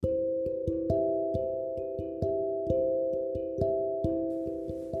Have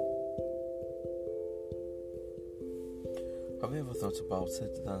you ever thought about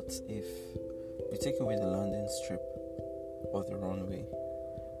it that if you take away the landing strip or the runway,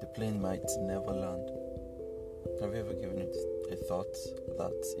 the plane might never land? Have you ever given it a thought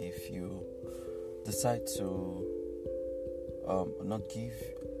that if you decide to not give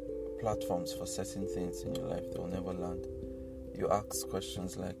platforms for certain things in your life, they will never land? You ask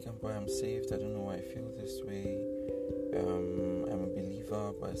questions like, boy, I'm saved, I don't know why I feel this way. I'm a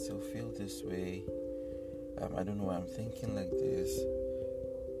believer, but I still feel this way. I don't know why I'm thinking like this.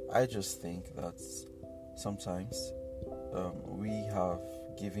 I just think that sometimes we have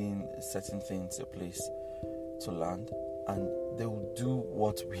given certain things a place to land, and they will do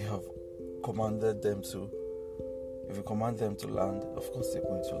what we have commanded them to. If you command them to land, of course they're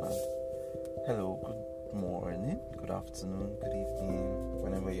going to land. Hello, good morning, good afternoon, good evening,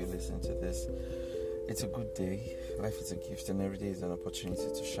 whenever you listen to this. It's a good day. Life is a gift, and every day is an opportunity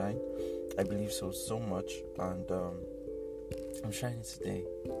to shine. I believe so much, and I'm shining today.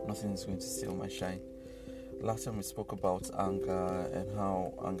 Nothing is going to steal my shine. Last time we spoke about anger and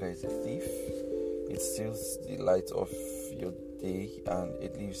how anger is a thief. It steals the light of your day and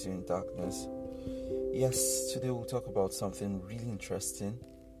it leaves you in darkness. Yes, today we'll talk about something really interesting,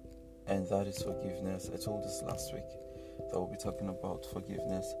 and that is forgiveness. I told us last week that we'll be talking about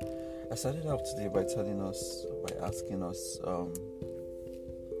forgiveness. I started out today by asking us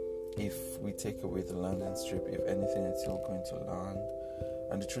if we take away the landing strip, if anything is still going to land.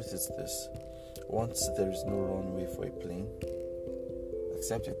 And the truth is this: once there is no runway for a plane,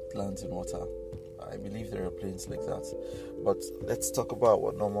 except it lands in water. I believe there are planes like that. But let's talk about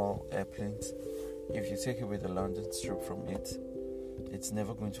what normal airplanes. If you take away the landing strip from it, it's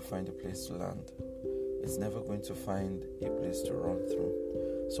never going to find a place to land. It's never going to find a place to run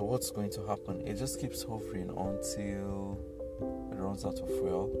through. So what's going to happen? It just keeps hovering until it runs out of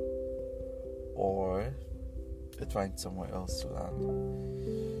fuel, or it finds somewhere else to land.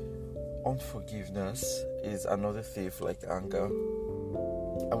 Unforgiveness is another thief like anger.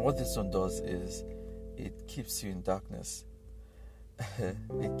 And what this one does is it keeps you in darkness.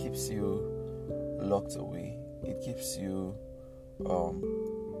 It keeps you locked away. It keeps you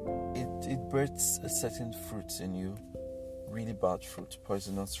it births a certain fruit in you, really bad fruit,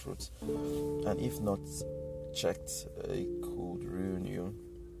 poisonous fruit, and if not checked, it could ruin you.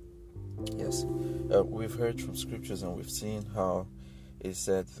 Yes, we've heard from scriptures and we've seen how it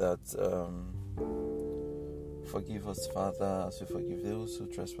said that forgive us, Father, as we forgive those who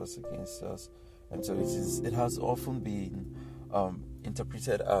trespass against us. And so it has often been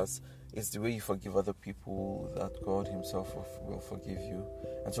interpreted as it's the way you forgive other people that God himself will forgive you.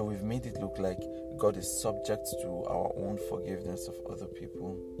 And so we've made it look like God is subject to our own forgiveness of other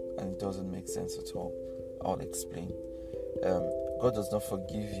people, and it doesn't make sense at all. I'll explain. God does not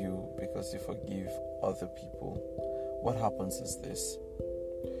forgive you because you forgive other people. What happens is this: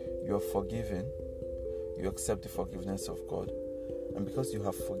 you are forgiven, you accept the forgiveness of God, and because you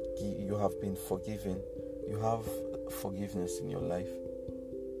have been forgiven, you have forgiveness in your life,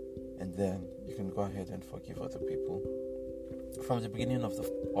 and then you can go ahead and forgive other people. From the beginning of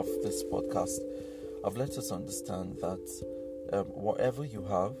this podcast, I've let us understand that whatever you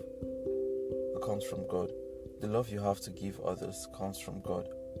have comes from God. The love you have to give others comes from God.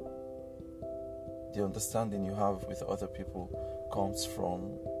 The understanding you have with other people comes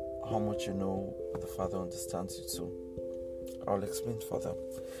from how much you know the Father understands you too. I'll explain further.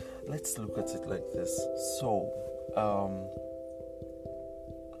 Let's look at it like this. So,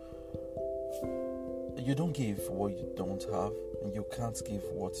 you don't give what you don't have, and you can't give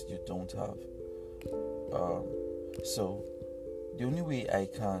what you don't have. So, the only way I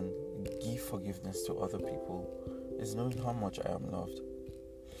can give forgiveness to other people is knowing how much I am loved.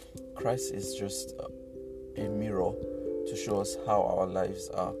 Christ is just a mirror to show us how our lives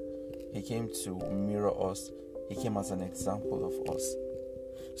are. He came to mirror us. He came as an example of us.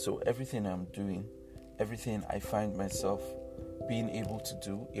 So everything I'm doing, everything I find myself being able to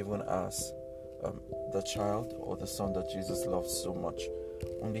do, even as the child or the son that Jesus loved so much,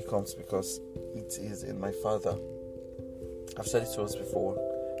 only comes because it is in my Father. I've said it to us before: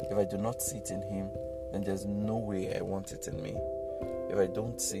 if I do not see it in him, then there's no way I want it in me. If I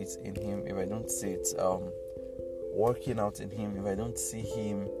don't see it in him, if I don't see it working out in him, if I don't see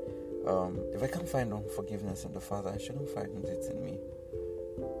him, if I can't find unforgiveness in the Father, I shouldn't find it in me.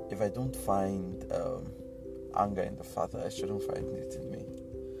 If I don't find anger in the Father, I shouldn't find it in me.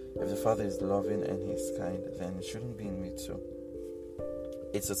 If the Father is loving and he's kind, then it shouldn't be in me too.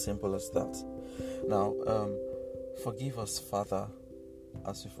 It's as simple as that. Now, forgive us, Father,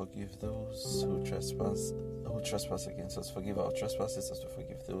 as we forgive those who trespass against us, forgive our trespasses as we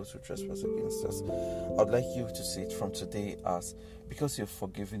forgive those who trespass against us. I'd like you to see it from today as, because you've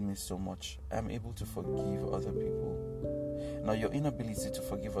forgiven me so much, I'm able to forgive other people. Now, your inability to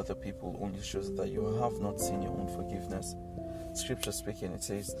forgive other people only shows that you have not seen your own forgiveness. Scripture speaking, it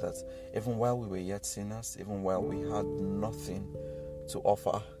says that even while we were yet sinners, even while we had nothing to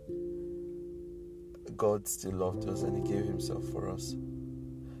offer, God still loved us and He gave Himself for us.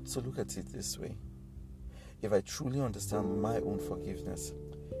 So look at it this way. If I truly understand my own forgiveness,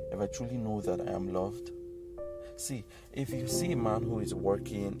 if I truly know that I am loved, see, if you see a man who is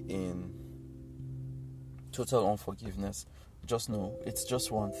working in total unforgiveness, just know it's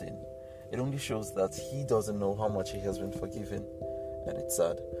just one thing. It only shows that he doesn't know how much he has been forgiven, and it's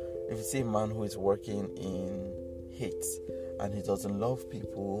sad. If you see a man who is working in hate and he doesn't love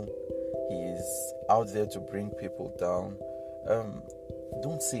people, he is out there to bring people down,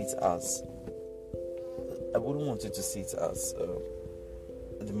 don't see it as, I wouldn't want you to see it as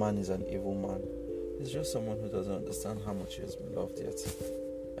the man is an evil man. He's just someone who doesn't understand how much he has been loved yet,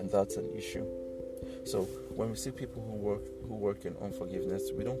 and that's an issue. So when we see people who work in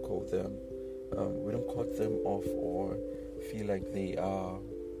unforgiveness, we don't cut them off or feel like they are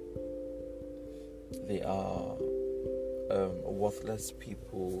worthless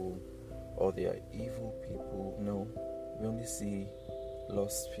people or they are evil people. No, we only see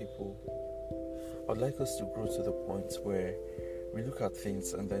lost people. I'd like us to grow to the point where we look at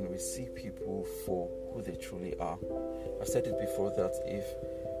things and then we see people for who they truly are. I've said it before that if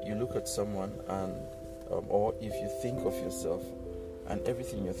you look at someone and or if you think of yourself and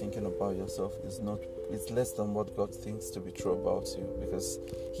everything you're thinking about yourself it's less than what God thinks to be true about you, because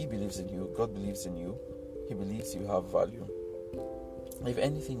He believes in you, God believes in you, He believes you have value. If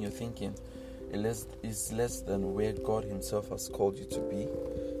anything you're thinking is less than where God Himself has called you to be,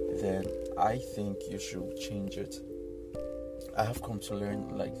 then I think you should change it. I have come to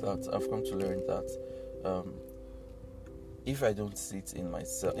learn like that. I've come to learn that if I don't see it in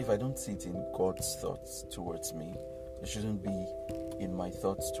myself, if I don't see it in God's thoughts towards me, it shouldn't be in my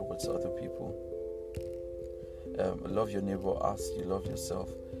thoughts towards other people. Love your neighbor as you love yourself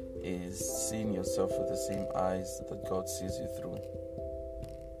is seeing yourself with the same eyes that God sees you through.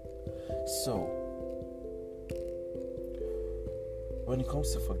 So, when it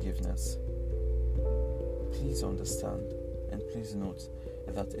comes to forgiveness, please understand and please note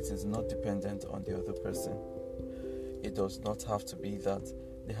that it is not dependent on the other person. It does not have to be that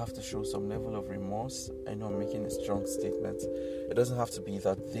they have to show some level of remorse. I know I'm making a strong statement. It doesn't have to be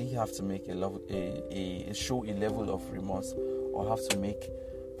that they have to make show a level of remorse or have to make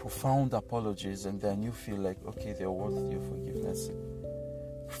profound apologies and then you feel like, okay, they're worth your forgiveness.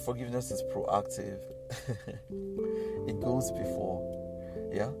 Forgiveness is proactive. It goes before.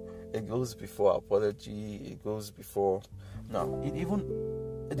 Yeah? It goes before apology. It goes before. Now,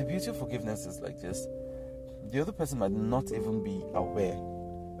 the beauty of forgiveness is like this. The other person might not even be aware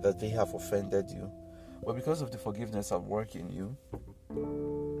that they have offended you. But because of the forgiveness at work in you,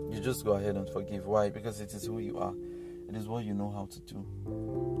 you just go ahead and forgive. Why? Because it is who you are. It is what you know how to do.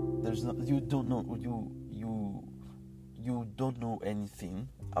 You don't know anything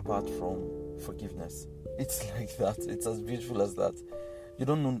apart from forgiveness. It's like that. It's as beautiful as that. You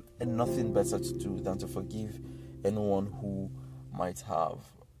don't know nothing better to do than to forgive anyone who might have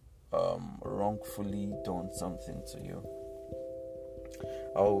wrongfully done something to you.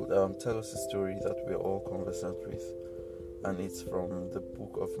 I'll tell us a story that we're all conversant with, and it's from the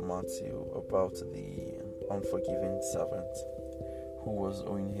book of Matthew about the unforgiving servant who was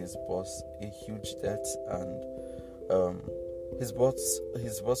owing his boss a huge debt, and his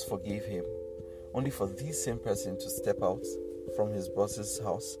boss forgave him, only for this same person to step out from his boss's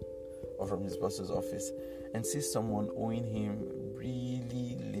house or from his boss's office and see someone owing him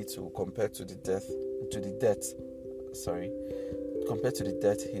really little compared to the debt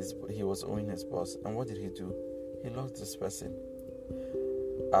he was owing his boss. And what did he do? He lost this person.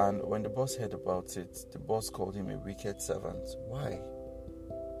 And when the boss heard about it, the boss called him a wicked servant. Why?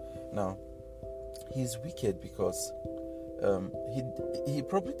 Now, he's wicked because he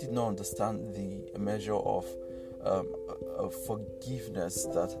probably did not understand the measure of forgiveness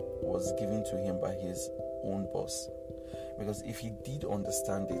that was given to him by his own boss. Because if he did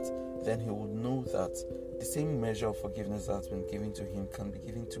understand it, then he would know that the same measure of forgiveness that's been given to him can be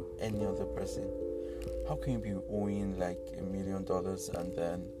given to any other person. How can you be owing like $1 million and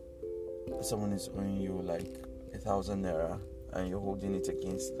then someone is owing you like 1,000 naira and you're holding it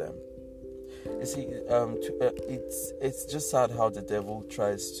against them? You see, it's just sad how the devil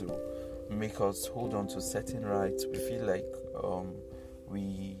tries to make us hold on to certain rights. We feel like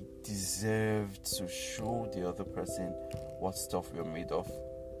we deserve to show the other person what stuff we're made of.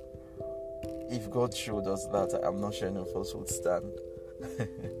 If God showed us that, I'm not sure any of us would stand.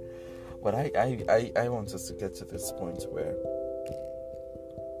 But I want us to get to this point where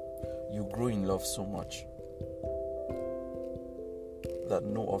you grow in love so much that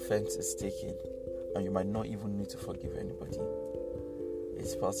no offense is taken, and you might not even need to forgive anybody.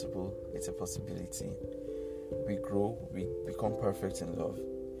 It's possible. It's a possibility. We grow, we become perfect in love,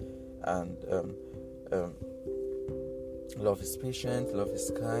 and love is patient, love is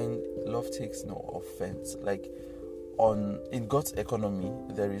kind, love takes no offense. Like in God's economy,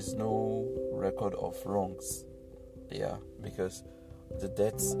 there is no record of wrongs. Yeah, because the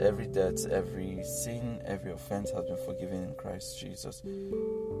debts, every debt, every sin, every offense has been forgiven in Christ Jesus.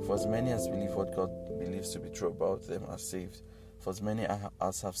 For as many as believe what God believes to be true about them are saved. For as many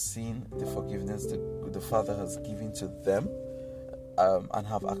as have seen the forgiveness the Father has given to them, and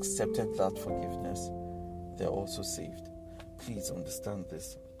have accepted that forgiveness, they're also saved. Please understand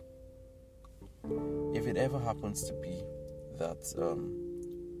this. If it ever happens to be that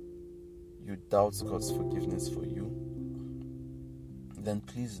you doubt God's forgiveness for you, then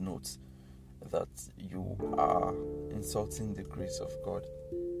please note that you are insulting the grace of God.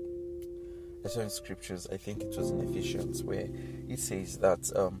 I saw in scriptures, I think it was in Ephesians, where it says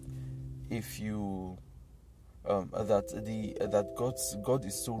that if you that God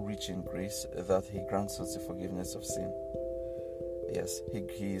is so rich in grace that He grants us the forgiveness of sin. Yes,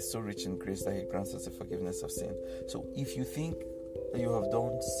 He is so rich in grace that He grants us the forgiveness of sin. So if you think you have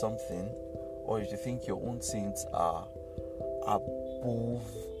done something, or if you think your own sins are above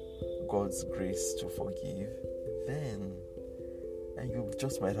God's grace to forgive, then you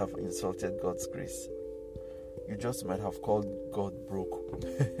just might have insulted God's grace. You just might have called God broke.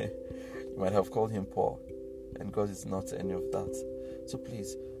 You might have called Him poor, and God is not any of that. So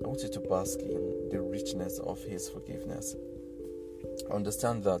please, I want you to bask in the richness of His forgiveness.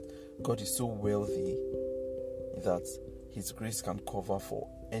 Understand that God is so wealthy that His grace can cover for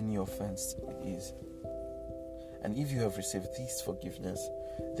any offense it is. And if you have received this forgiveness,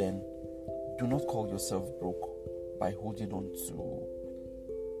 then do not call yourself broke by holding on to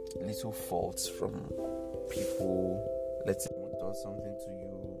little faults from people. Let's say someone does something to you,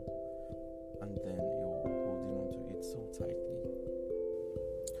 and then you're holding on to it so tightly.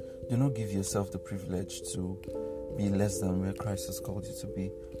 Do not give yourself the privilege to be less than where Christ has called you to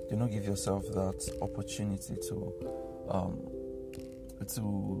be. Do not give yourself that opportunity to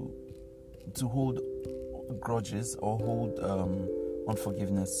hold grudges or hold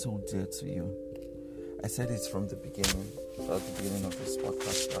unforgiveness so dear to you. I said it from the beginning, at the beginning of this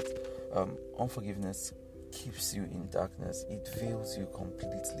podcast, that unforgiveness keeps you in darkness. It veils you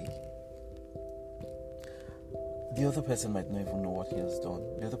completely. The other person might not even know what he has done.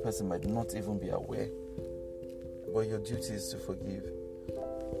 The other person might not even be aware. But your duty is to forgive.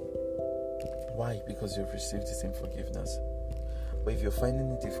 Why? Because you've received the same forgiveness. But if you're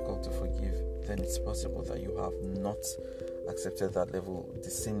finding it difficult to forgive, then it's possible that you have not accepted that level, the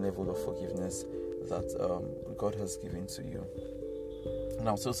same level of forgiveness that God has given to you.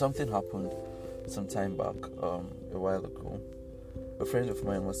 Now, so something happened some time back, a while ago. A friend of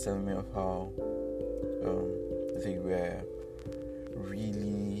mine was telling me of how they were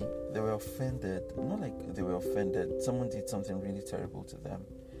offended. Not like they were offended. Someone did something really terrible to them.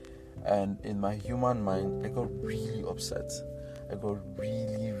 And in my human mind, I got really upset. I got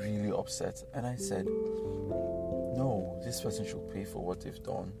really, really upset. And I said, no, this person should pay for what they've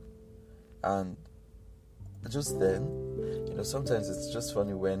done. And just then, sometimes it's just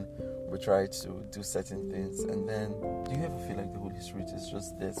funny when we try to do certain things, and then do you ever feel like the Holy Spirit is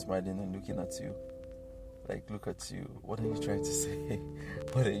just there smiling and looking at you? Like, look at you. What are you trying to say?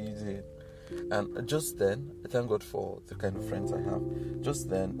 What are you doing? And just then, thank God for the kind of friends I have. Just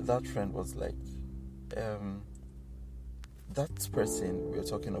then, that friend was like, that person we are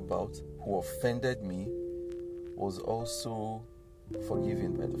talking about who offended me was also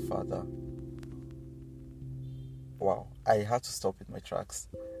forgiven by the Father. Wow, I had to stop in my tracks.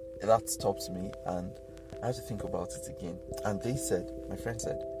 That stopped me, and I had to think about it again. And my friend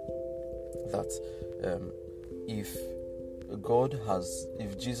said, that if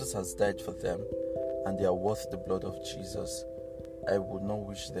Jesus has died for them and they are worth the blood of Jesus, I would not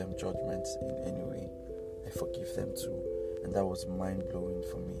wish them judgment in any way. I forgive them too. And that was mind-blowing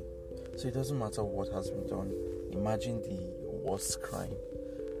for me. So it doesn't matter what has been done. Imagine the worst crime.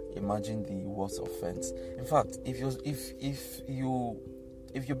 Imagine the worst offense. In fact, if you're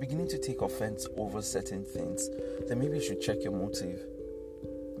beginning to take offense over certain things, then maybe you should check your motive.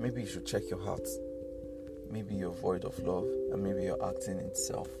 Maybe you should check your heart. maybe you're void of love, and maybe you're acting in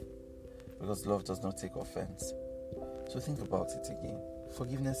self, because love does not take offense. So think about it again.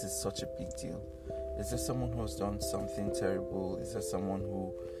 Forgiveness is such a big deal. Is there someone who has done something terrible? Is there someone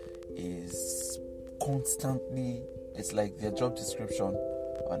who is constantly, it's like their job description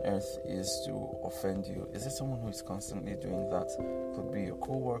on earth is to offend you? Is there someone who is constantly doing that? It could be your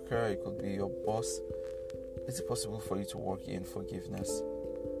co-worker, it could be your boss. Is it possible for you to work in forgiveness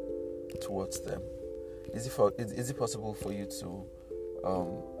towards them? Is it possible for you to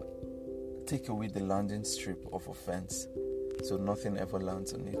take away the landing strip of offense so nothing ever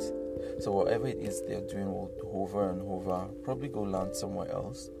lands on it? So whatever it is they're doing will hover and hover, probably go land somewhere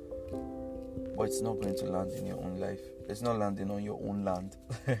else, but it's not going to land in your own life. It's not landing on your own land.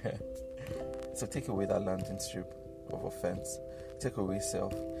 So take away that landing strip of offense. Take away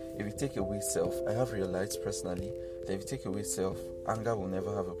self. If you take away self, I have realized personally that if you take away self, anger will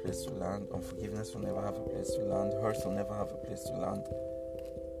never have a place to land, unforgiveness will never have a place to land, hurt will never have a place to land.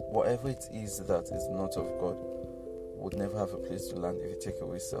 Whatever it is that is not of God would never have a place to land if you take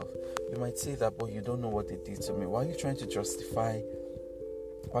away self. You might say that, but you don't know what they did to me. Why are you trying to justify?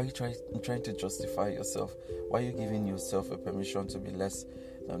 Why are you trying to justify yourself? Why are you giving yourself a permission to be less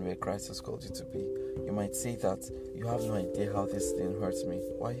than where Christ has called you to be? You might say that you have no idea how this thing hurts me.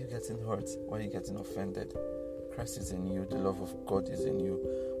 Why are you getting hurt? Why are you getting offended? Christ is in you. The love of God is in you.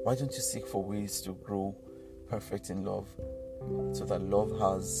 Why don't you seek for ways to grow perfect in love, so that love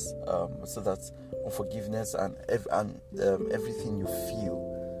has, so that unforgiveness and everything you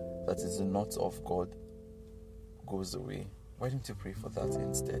feel that is not of God goes away? Why don't you pray for that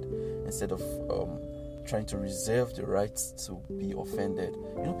instead of trying to reserve the right to be offended?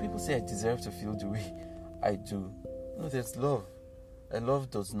 People say I deserve to feel the way I do. No, there's love, and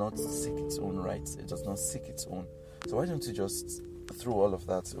love does not seek its own rights. It does not seek its own. So why don't you just throw all of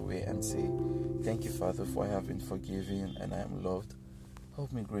that away and say, thank you, Father, for I have been forgiven and I am loved.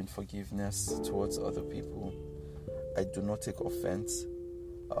 Help me grow in forgiveness towards other people. I do not take offense.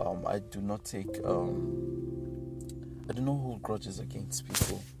 I do not hold grudges against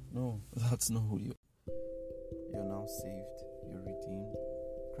people. No, that's not who you are. You're now saved. You're redeemed.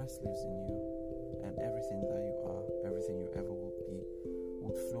 Christ lives in you. And everything that you are, everything you ever will be,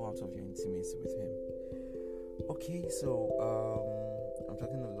 would flow out of your intimacy with Him. Okay, so I'm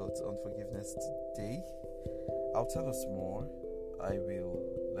talking a lot on forgiveness today. I'll tell us more. I will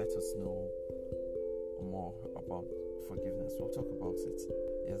let us know more about forgiveness. We'll talk about it.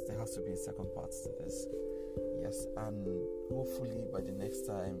 Yes, there has to be a second part to this. Yes, and hopefully by the next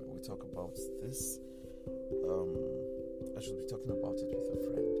time we talk about this, I should be talking about it with a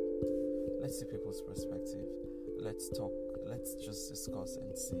friend. Let's see people's perspective. Let's talk. Let's just discuss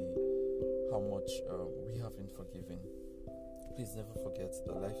and see how much we have been forgiven. Please never forget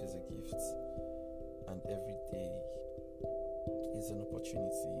that life is a gift, and every day is an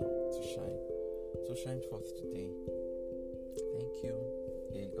opportunity to shine. So shine forth today. Thank you.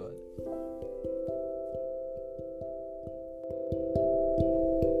 Yay, God.